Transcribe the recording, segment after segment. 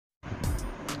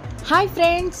Hi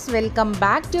friends, welcome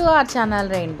back to our channel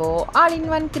rainbow all in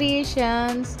one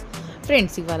creations.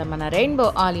 Friends, ఇవాళ మన rainbow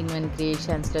all in one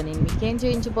క్రియేషన్స్లో నేను మీకేం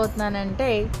చూపించబోతున్నానంటే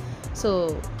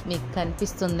మీకు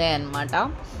కనిపిస్తుందే అనమాట.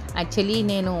 యాక్చువల్లీ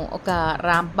నేను ఒక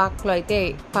ర్యాంప్ వాక్లో అయితే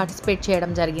పార్టిసిపేట్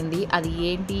చేయడం జరిగింది. అది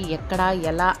ఏంటి, ఎక్కడ,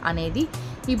 ఎలా అనేది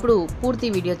ఇప్పుడు పూర్తి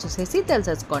వీడియో చూసేసి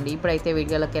తెలిసేసుకోండి. ఇప్పుడైతే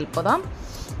వీడియోలోకి వెళ్ళిపోదాం.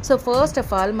 సో ఫస్ట్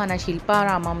ఆఫ్ ఆల్, మన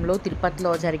శిల్పారామంలో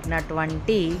తిరుపతిలో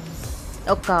జరిగినటువంటి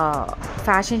ఒక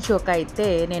ఫ్యాషన్ షోకి అయితే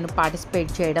నేను పార్టిసిపేట్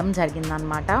చేయడం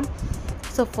జరిగిందనమాట.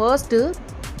 సో ఫస్ట్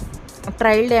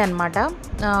ట్రయల్ డే అనమాట.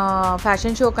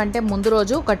 ఫ్యాషన్ షో కంటే ముందు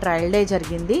రోజు ఒక ట్రయల్ డే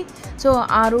జరిగింది. సో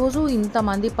ఆ రోజు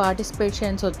ఇంతమంది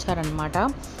పార్టిసిపేషన్స్ వచ్చారనమాట.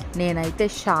 నేనైతే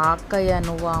షాక్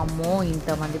అయ్యాను. అమ్మో,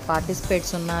 ఇంతమంది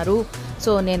పార్టిసిపేట్స్ ఉన్నారు.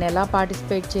 సో నేను ఎలా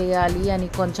పార్టిసిపేట్ చేయాలి అని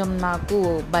కొంచెం నాకు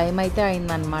భయం అయితే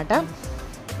అయిందనమాట.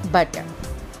 బట్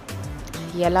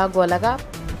ఎలాగోలాగా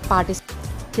పార్టిసిపేట్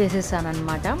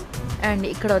చేసేసానమాట. అండ్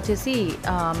ఇక్కడ వచ్చేసి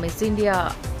మిస్ ఇండియా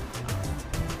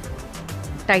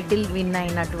టైటిల్ విన్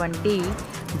అయినటువంటి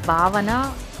భావన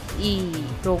ఈ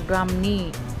ప్రోగ్రామ్ని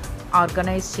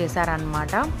ఆర్గనైజ్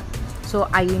చేశారనమాట. సో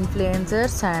ఐ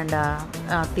ఇన్ఫ్లుయెన్సర్స్ అండ్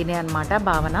తినే అనమాట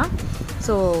భావన.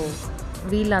 సో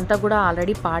వీళ్ళంతా కూడా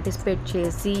ఆల్రెడీ పార్టిసిపేట్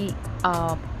చేసి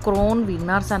క్రోన్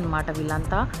విన్నర్స్ అనమాట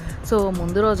వీళ్ళంతా. సో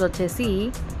ముందు రోజు వచ్చేసి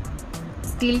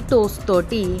స్టిల్ టోస్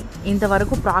తోటి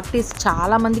ఇంతవరకు ప్రాక్టీస్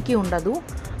చాలామందికి ఉండదు.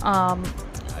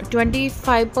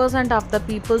 25% ఆఫ్ ద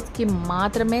పీపుల్స్కి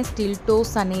మాత్రమే స్టిల్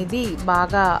టోస్ అనేది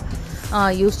బాగా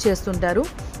యూస్ చేస్తుంటారు.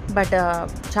 బట్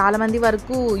చాలామంది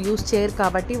వరకు యూస్ చేయరు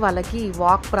కాబట్టి వాళ్ళకి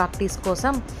వాక్ ప్రాక్టీస్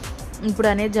కోసం ఇప్పుడు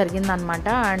అనేది జరిగిందనమాట.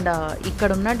 అండ్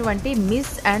ఇక్కడ ఉన్నటువంటి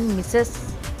మిస్ అండ్ మిస్సెస్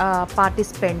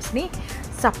పార్టిసిపెంట్స్ని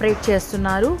సపరేట్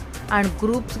చేస్తున్నారు అండ్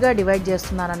గ్రూప్స్గా డివైడ్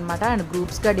చేస్తున్నారనమాట. అండ్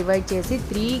గ్రూప్స్గా డివైడ్ చేసి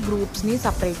 3 గ్రూప్స్ని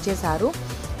సపరేట్ చేశారు.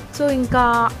 సో ఇంకా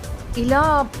ఇలా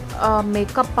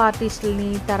మేకప్ ఆర్టిస్టులని,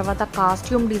 తర్వాత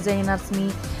కాస్ట్యూమ్ డిజైనర్స్ని,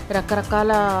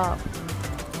 రకరకాల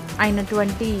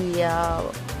అయినటువంటి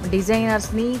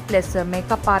డిజైనర్స్ని ప్లస్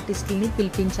మేకప్ ఆర్టిస్టులని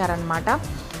పిలిపించారనమాట.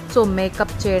 సో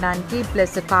మేకప్ చేయడానికి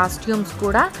ప్లస్ కాస్ట్యూమ్స్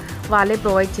కూడా వాళ్ళే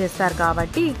ప్రొవైడ్ చేస్తారు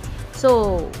కాబట్టి, సో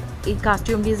ఈ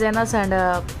కాస్ట్యూమ్ డిజైనర్స్ అండ్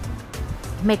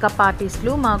మేకప్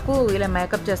ఆర్టిస్టులు మాకు ఇలా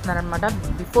మేకప్ చేస్తున్నారనమాట.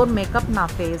 బిఫోర్ మేకప్ నా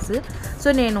ఫేస్, సో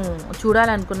నేను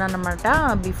చూడాలనుకున్నాను అనమాట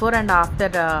బిఫోర్ అండ్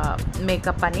ఆఫ్టర్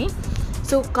మేకప్ అని.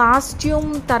 సో కాస్ట్యూమ్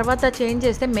తర్వాత చేంజ్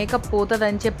చేస్తే మేకప్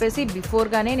పోతుందని చెప్పేసి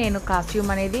బిఫోర్గానే నేను కాస్ట్యూమ్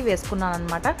అనేది వేసుకున్నాను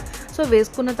అనమాట. సో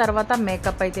వేసుకున్న తర్వాత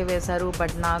మేకప్ అయితే వేశారు.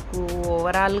 బట్ నాకు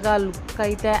ఓవరాల్గా లుక్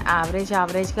అయితే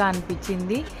యావరేజ్గా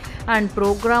అనిపించింది. అండ్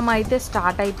ప్రోగ్రామ్ అయితే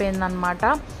స్టార్ట్ అయిపోయిందనమాట.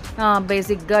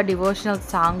 బేసిక్గా డివోషనల్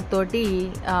సాంగ్ తోటి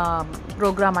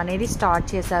ప్రోగ్రామ్ అనేది స్టార్ట్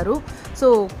చేశారు. సో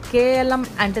కేఎల్ఎం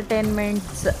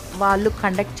ఎంటర్టైన్మెంట్స్ వాళ్ళు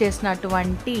కండక్ట్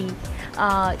చేసినటువంటి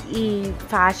ఈ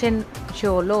ఫ్యాషన్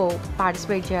షోలో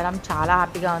పార్టిసిపేట్ చేయడం చాలా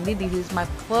హ్యాపీగా ఉంది. This is my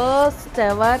first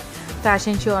ever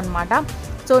fashion show అనమాట.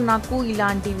 సో నాకు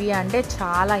ఇలాంటివి అంటే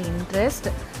చాలా ఇంట్రెస్ట్.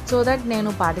 సో దట్ నేను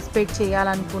పార్టిసిపేట్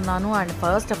చేయాలనుకున్నాను. అండ్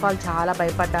ఫస్ట్ ఆఫ్ ఆల్ చాలా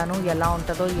భయపడ్డాను, ఎలా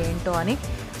ఉంటుందో ఏంటో అని.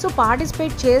 సో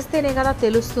పార్టిసిపేట్ చేస్తేనే కదా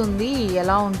తెలుస్తుంది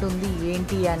ఎలా ఉంటుంది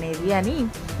ఏంటి అనేది అని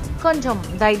కొంచెం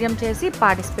ధైర్యం చేసి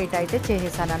పార్టిసిపేట్ అయితే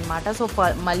చేసేసానమాట. సో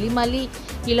మళ్ళీ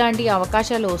ఇలాంటి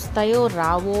అవకాశాలు వస్తాయో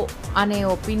రావో అనే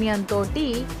ఒపీనియన్ తోటి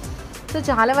సో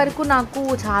చాలా వరకు నాకు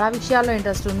చాలా విషయాల్లో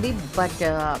ఇంట్రెస్ట్ ఉంది. బట్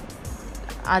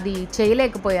అది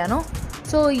చేయలేకపోయాను.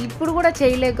 సో ఇప్పుడు కూడా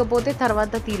చేయలేకపోతే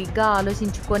తర్వాత తిరిగ్గా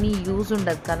ఆలోచించుకొని యూజ్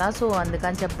ఉండదు కదా. సో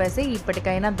అందుకని చెప్పేసి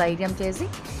ఇప్పటికైనా ధైర్యం చేసి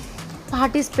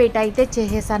పార్టిసిపేట్ అయితే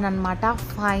చేసేసానమాట.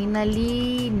 ఫైనలీ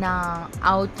నా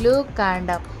అవుట్లుక్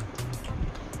అండ్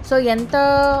సో ఎంత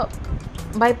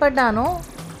భయపడ్డానో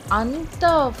అంత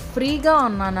ఫ్రీగా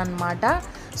ఉన్నానన్నమాట.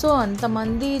 సో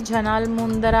అంతమంది జనాల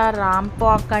ముందర ర్యాంప్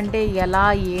వాక్ అంటే ఎలా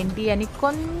ఏంటి అని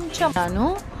కొంచెం,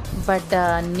 బట్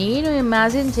నేను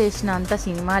ఇమాజిన్ చేసినంత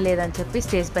సినిమా లేదని చెప్పి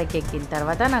స్టేజ్ పైకి ఎక్కిన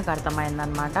తర్వాత నాకు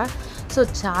అర్థమైందనమాట. సో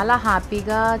చాలా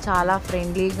హ్యాపీగా, చాలా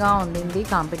ఫ్రెండ్లీగా ఉండింది.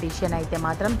 కాంపిటీషన్ అయితే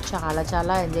మాత్రం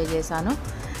చాలా ఎంజాయ్ చేశాను.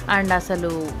 అండ్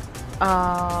అసలు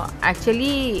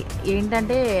యాక్చువల్లీ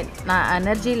ఏంటంటే నా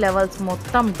ఎనర్జీ లెవెల్స్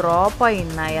మొత్తం డ్రాప్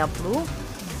అయినాయి అప్పుడు.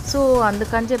 సో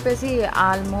అందుకని చెప్పేసి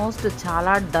ఆల్మోస్ట్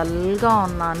చాలా డల్గా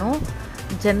ఉన్నాను.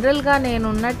 జనరల్గా నేను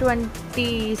ఉన్నటువంటి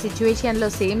సిచ్యువేషన్లో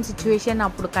సేమ్ సిచ్యువేషన్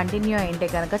అప్పుడు కంటిన్యూ అయింటే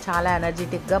కనుక చాలా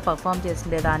ఎనర్జెటిక్గా పర్ఫామ్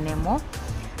చేసిండేదాన్నేమో.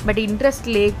 బట్ ఇంట్రెస్ట్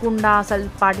లేకుండా అసలు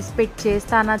పార్టిసిపేట్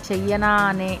చేస్తానా చెయ్యనా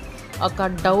అనే ఒక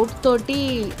డౌట్ తోటి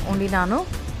ఉండినాను.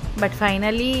 బట్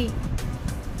ఫైనలీ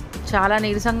చాలా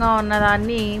నీరసంగా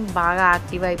ఉన్నదాన్ని బాగా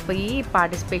యాక్టివ్ అయిపోయి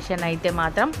పార్టిసిపేషన్ అయితే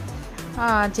మాత్రం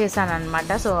చేశానన్నమాట.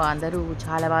 సో అందరూ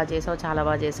చాలా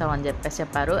బాగా చేసావు అని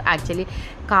చెప్పారు. యాక్చువల్లీ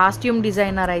కాస్ట్యూమ్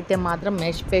డిజైనర్ అయితే మాత్రం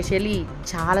ఎస్పెషలీ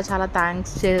చాలా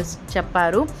థ్యాంక్స్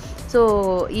చెప్పారు. సో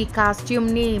ఈ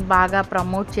కాస్ట్యూమ్ని బాగా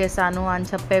ప్రమోట్ చేశాను అని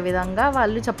చెప్పే విధంగా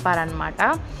వాళ్ళు చెప్పారనమాట.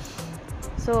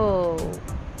 సో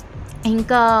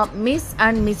ఇంకా మిస్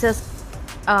అండ్ మిసెస్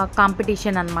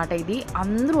కాంపిటీషన్ అనమాట ఇది.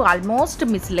 అందరూ ఆల్మోస్ట్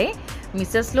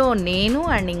మిస్సెస్లో నేను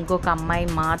అండ్ ఇంకొక అమ్మాయి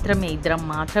మాత్రమే, ఇద్దరం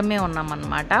మాత్రమే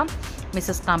ఉన్నామన్నమాట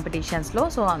మిస్సెస్ కాంపిటీషన్స్లో.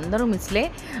 సో అందరూ మిస్లే,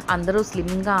 అందరూ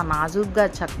స్లిమ్గా నాజూగ్గా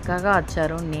చక్కగా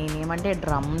వచ్చారు. నేనేమంటే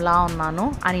డ్రమ్లా ఉన్నాను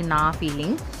అని నా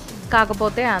ఫీలింగ్.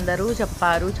 కాకపోతే అందరూ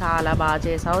చెప్పారు చాలా బాగా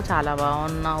చేసావు, చాలా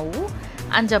బాగున్నావు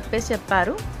అని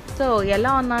చెప్పారు. సో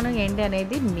ఎలా ఉన్నాను ఏంటి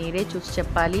అనేది మీరే చూసి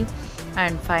చెప్పాలి.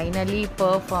 అండ్ ఫైనలీ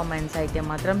పర్ఫార్మెన్స్ అయితే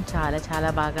మాత్రం చాలా చాలా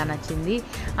బాగా నచ్చింది.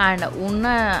 అండ్ ఉన్న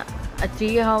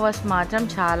 3 hours మాత్రం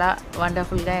చాలా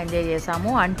వండర్ఫుల్గా ఎంజాయ్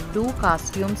చేసాము. అండ్ 2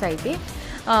 కాస్ట్యూమ్స్ అయితే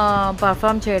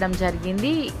పర్ఫామ్ చేయడం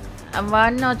జరిగింది.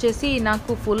 వన్ వచ్చేసి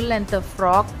నాకు ఫుల్ లెంత్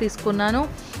ఫ్రాక్ తీసుకున్నాను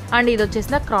అండ్ ఇది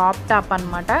వచ్చేసి క్రాప్ టాప్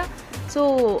అనమాట. సో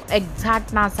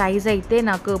ఎగ్జాక్ట్ నా సైజ్ అయితే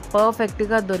నాకు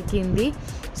పర్ఫెక్ట్గా దొరికింది.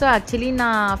 సో యాక్చువల్లీ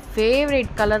నా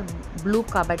ఫేవరెట్ కలర్ బ్లూ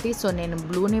కాబట్టి సో నేను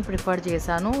బ్లూని ప్రిఫర్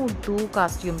చేశాను 2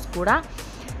 కాస్ట్యూమ్స్ కూడా.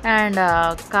 అండ్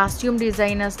కాస్ట్యూమ్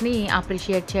డిజైనర్స్ని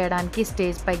అప్రిషియేట్ చేయడానికి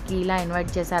స్టేజ్ పైకి ఇలా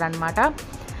ఇన్వైట్ చేశారనమాట.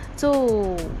 సో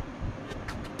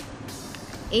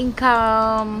ఇంకా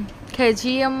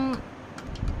కేజీఎం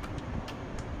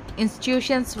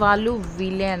ఇన్స్టిట్యూషన్స్ వాళ్ళు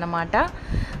వీళ్ళే అన్నమాట.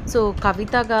 సో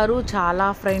కవిత గారు చాలా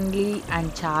ఫ్రెండ్లీ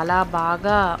అండ్ చాలా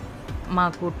బాగా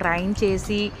మాకు ట్రైన్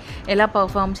చేసి ఎలా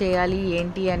పర్ఫామ్ చేయాలి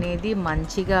ఏంటి అనేది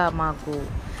మంచిగా మాకు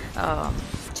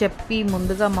చెప్పి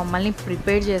ముందుగా మమ్మల్ని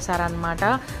ప్రిపేర్ చేశారనమాట.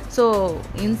 సో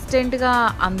ఇన్స్టెంట్గా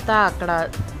అంతా అక్కడ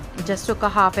జస్ట్ ఒక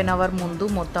 1/2 hour ముందు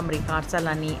మొత్తం రిహార్సల్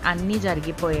అన్నీ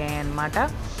జరిగిపోయాయి అన్నమాట.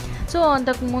 సో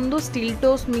అంతకుముందు స్టిల్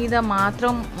టోస్ మీద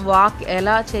మాత్రం వాక్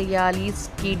ఎలా చేయాలి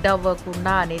స్కిడ్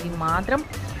అవ్వకుండా అనేది మాత్రం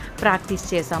ప్రాక్టీస్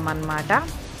చేసామన్నమాట.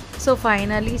 సో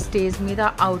ఫైనలీ స్టేజ్ మీద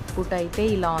అవుట్పుట్ అయితే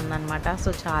ఇలా ఉందన్నమాట. సో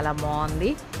చాలా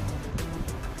బాగుంది.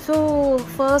 So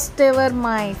first ever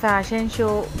my fashion show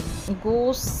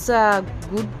goes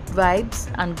good vibes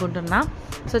అనుకుంటున్నా.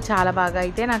 సో చాలా బాగా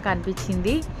అయితే నాకు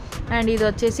అనిపించింది. అండ్ ఇది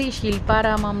వచ్చేసి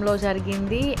శిల్పారామంలో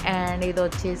జరిగింది అండ్ ఇది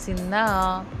వచ్చేసిందా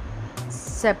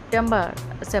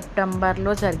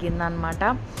సెప్టెంబర్లో జరిగిందనమాట.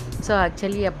 సో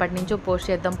యాక్చువల్లీ ఎప్పటి నుంచో పోస్ట్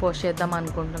చేద్దాం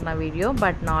అనుకుంటున్న video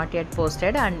but not yet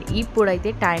posted. And ఇప్పుడైతే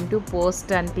టైం టు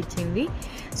పోస్ట్ అనిపించింది.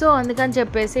 సో అందుకని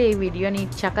చెప్పేసి ఈ వీడియోని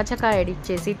చకచకా ఎడిట్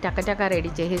చేసి టకటకా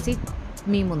రెడీ చేసేసి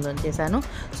మీ ముందు ఉంచేసాను.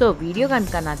 సో వీడియో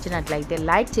కనుక నచ్చినట్లయితే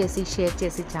లైక్ చేసి షేర్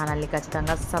చేసి ఛానల్ని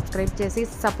ఖచ్చితంగా సబ్స్క్రైబ్ చేసి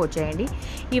సపోర్ట్ చేయండి.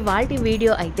 ఇవాల్టి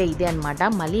వీడియో అయితే ఇదే అనమాట.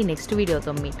 మళ్ళీ నెక్స్ట్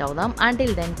వీడియోతో మీట్ అవుదాం.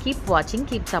 Until then keep watching,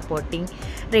 keep supporting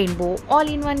rainbow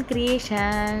all in one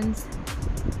creations.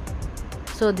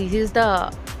 So this is the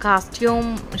costume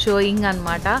sowing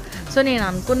అనమాట. సో నేను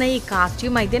అనుకున్న ఈ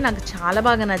కాస్ట్యూమ్ అయితే నాకు చాలా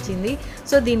బాగా నచ్చింది.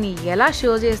 సో దీన్ని ఎలా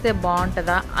షో చేస్తే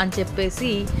బాగుంటుందా అని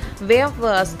చెప్పేసి వే ఆఫ్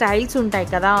స్టైల్స్ ఉంటాయి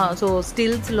కదా సో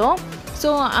స్టిల్స్లో.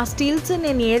 సో ఆ స్టిల్స్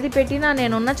నేను ఏది పెట్టినా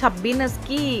నేనున్న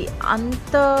చబ్బీనెస్కి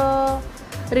అంత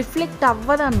రిఫ్లెక్ట్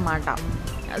అవ్వదు అనమాట.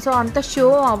 సో అంత షో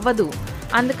అవ్వదు.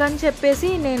 అందుకని చెప్పేసి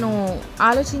నేను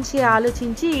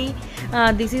ఆలోచించి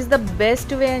this is the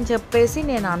best way అని చెప్పేసి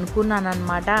నేను అనుకున్నాను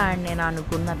అనమాట. అండ్ నేను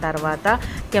అనుకున్న తర్వాత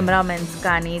కెమెరామెన్స్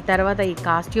కానీ తర్వాత ఈ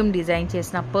కాస్ట్యూమ్ డిజైన్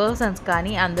చేసిన పర్సన్స్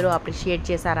కానీ అందరూ అప్రిషియేట్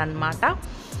చేశారనమాట.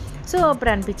 సో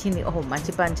అప్పుడు అనిపించింది ఓహో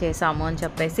మంచి పని చేసాము అని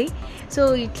చెప్పేసి. సో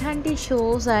ఇట్లాంటి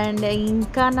షోస్ అండ్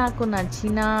ఇంకా నాకు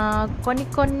నచ్చిన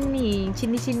కొన్ని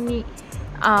చిన్ని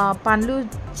పనులు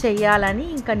చేయాలని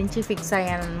ఇంకా నుంచి ఫిక్స్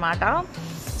అయ్యాను అనమాట.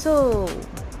 సో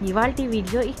ఇవాల్టి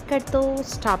వీడియో ఇక్కడితో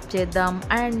స్టాప్ చేద్దాం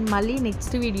అండ్ మళ్ళీ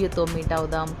నెక్స్ట్ వీడియోతో మీట్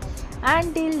అవుదాం.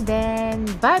 Until then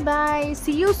bye bye,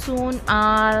 see you soon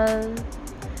all.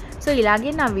 So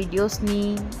ఇలాగే నా వీడియోస్ని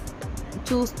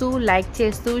చూస్తూ లైక్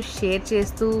చేస్తూ షేర్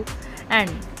చేస్తూ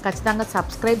అండ్ ఖచ్చితంగా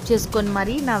సబ్స్క్రైబ్ చేసుకొని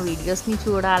మరి నా వీడియోస్ని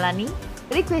చూడాలని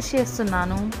రిక్వెస్ట్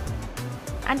చేస్తున్నాను.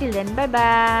 Until then bye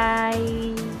bye.